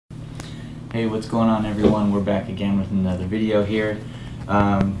Hey, what's going on everyone? We're back again with another video here.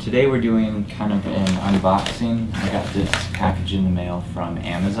 Today we're doing kind of an unboxing. I got this package in the mail from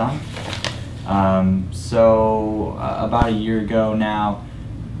Amazon. About a year ago now,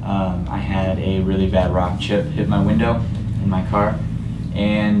 I had a really bad rock chip hit my window in my car,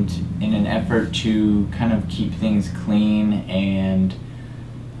 and in an effort to kind of keep things clean and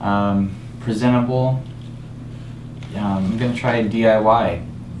presentable, I'm going to try a DIY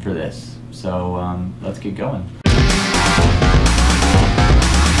for this. So let's get going.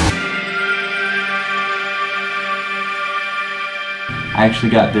 I actually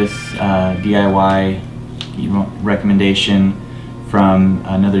got this DIY recommendation from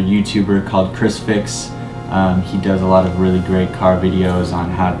another YouTuber called Chris Fix. He does a lot of really great car videos on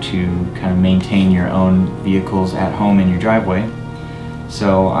how to kind of maintain your own vehicles at home in your driveway.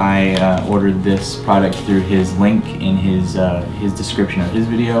 So I ordered this product through his link in his description of his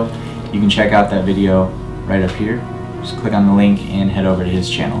video. You can check out that video right up here. Just click on the link and head over to his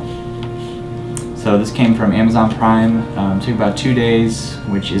channel. So this came from Amazon Prime. Took about 2 days,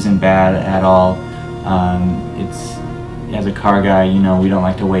 which isn't bad at all. As a car guy, you know, we don't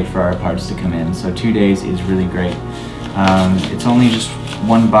like to wait for our parts to come in, so 2 days is really great. It's only just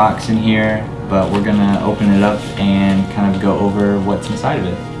one box in here, but we're gonna open it up and kind of go over what's inside of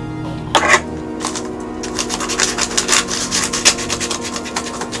it.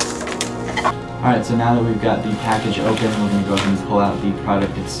 Alright, so now that we've got the package open, we're going to go ahead and pull out the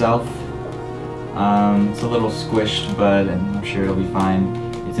product itself. It's a little squished, but I'm sure it'll be fine.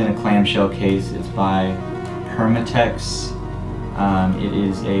 It's in a clamshell case. It's by Permatex. It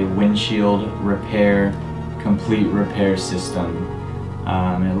is a windshield repair, complete repair system.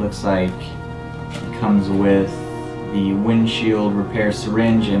 It looks like it comes with the windshield repair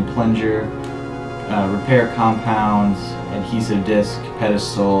syringe and plunger, repair compounds, adhesive disc,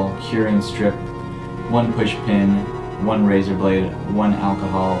 pedestal, curing strip, one push pin, one razor blade, one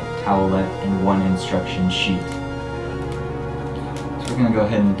alcohol towelette, and one instruction sheet. So we're going to go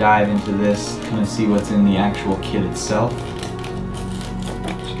ahead and dive into this, kind of see what's in the actual kit itself.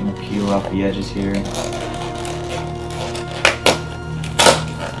 Just going to peel off the edges here. And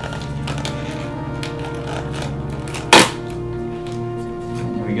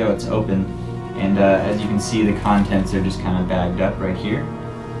there we go, it's open. And as you can see, the contents are just kind of bagged up right here.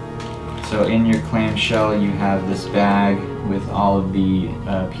 So in your clamshell you have this bag with all of the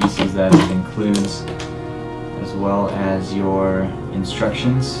pieces that it includes, as well as your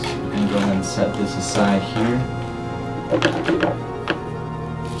instructions. I'm going to go ahead and set this aside here.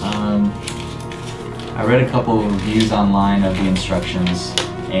 I read a couple of reviews online of the instructions,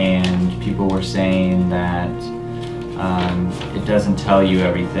 and people were saying that it doesn't tell you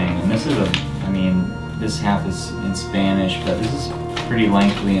everything. And this is this half is in Spanish, but this is pretty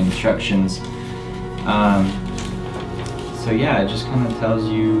lengthy instructions. So yeah, it just kind of tells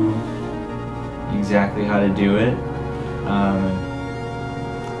you exactly how to do it.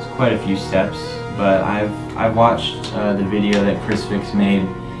 It's quite a few steps, but I've watched the video that Chris Fix made,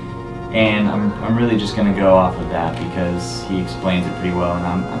 and I'm really just going to go off of that because he explains it pretty well, and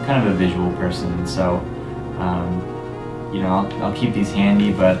I'm kind of a visual person, and so you know, I'll keep these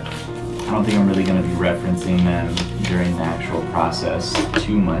handy, but I don't think I'm really going to be referencing them during the actual process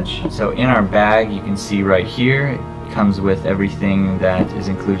too much. So in our bag, you can see right here, it comes with everything that is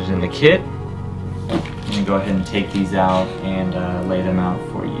included in the kit. I'm going to go ahead and take these out and lay them out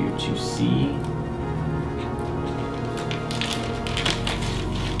for you to see.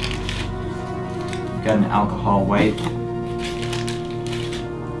 We've got an alcohol wipe.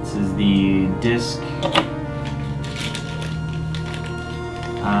 This is the disc.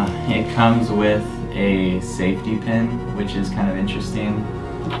 It comes with a safety pin, which is kind of interesting.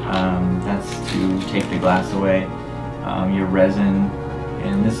 That's to take the glass away. Your resin,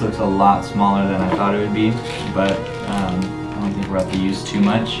 and this looks a lot smaller than I thought it would be, but I don't think we'll have to use too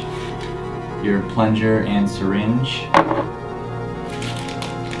much. Your plunger and syringe.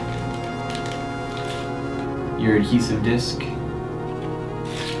 Your adhesive disc.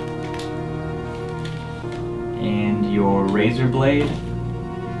 And your razor blade.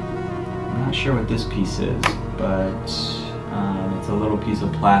 I'm not sure what this piece is, but it's a little piece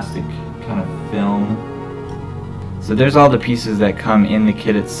of plastic kind of film. So there's all the pieces that come in the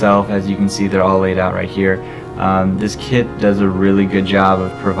kit itself. As you can see, they're all laid out right here. This kit does a really good job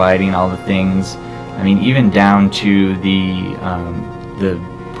of providing all the things. I mean, even down to the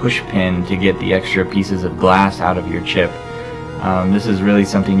push pin to get the extra pieces of glass out of your chip. This is really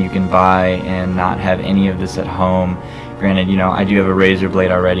something you can buy and not have any of this at home. Granted, you know, I do have a razor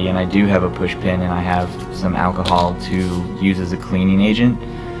blade already, and I do have a push pin, and I have some alcohol to use as a cleaning agent.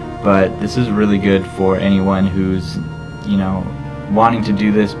 but this is really good for anyone who's, you know, wanting to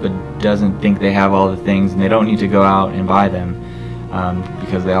do this but doesn't think they have all the things, and they don't need to go out and buy them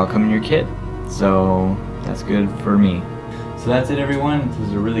because they all come in your kit. So that's good for me. So that's it, everyone. This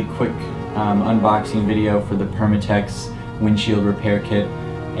is a really quick unboxing video for the Permatex windshield repair kit,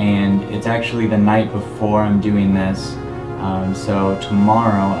 and it's actually the night before I'm doing this. So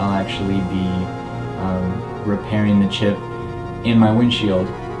tomorrow I'll actually be repairing the chip in my windshield.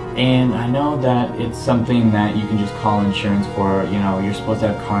 And I know that it's something that you can just call insurance for. You know, you're supposed to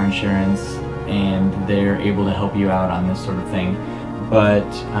have car insurance and they're able to help you out on this sort of thing. But,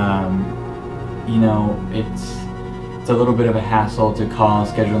 you know, it's a little bit of a hassle to call,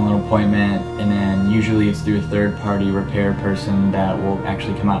 schedule an appointment, and then usually it's through a third-party repair person that will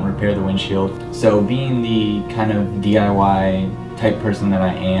actually come out and repair the windshield. So being the kind of DIY type person that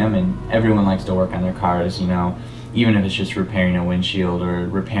I am, and everyone likes to work on their cars, you know, even if it's just repairing a windshield or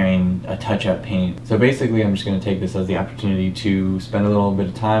repairing a touch-up paint. So basically I'm just going to take this as the opportunity to spend a little bit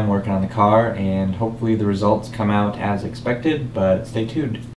of time working on the car, and hopefully the results come out as expected, but stay tuned.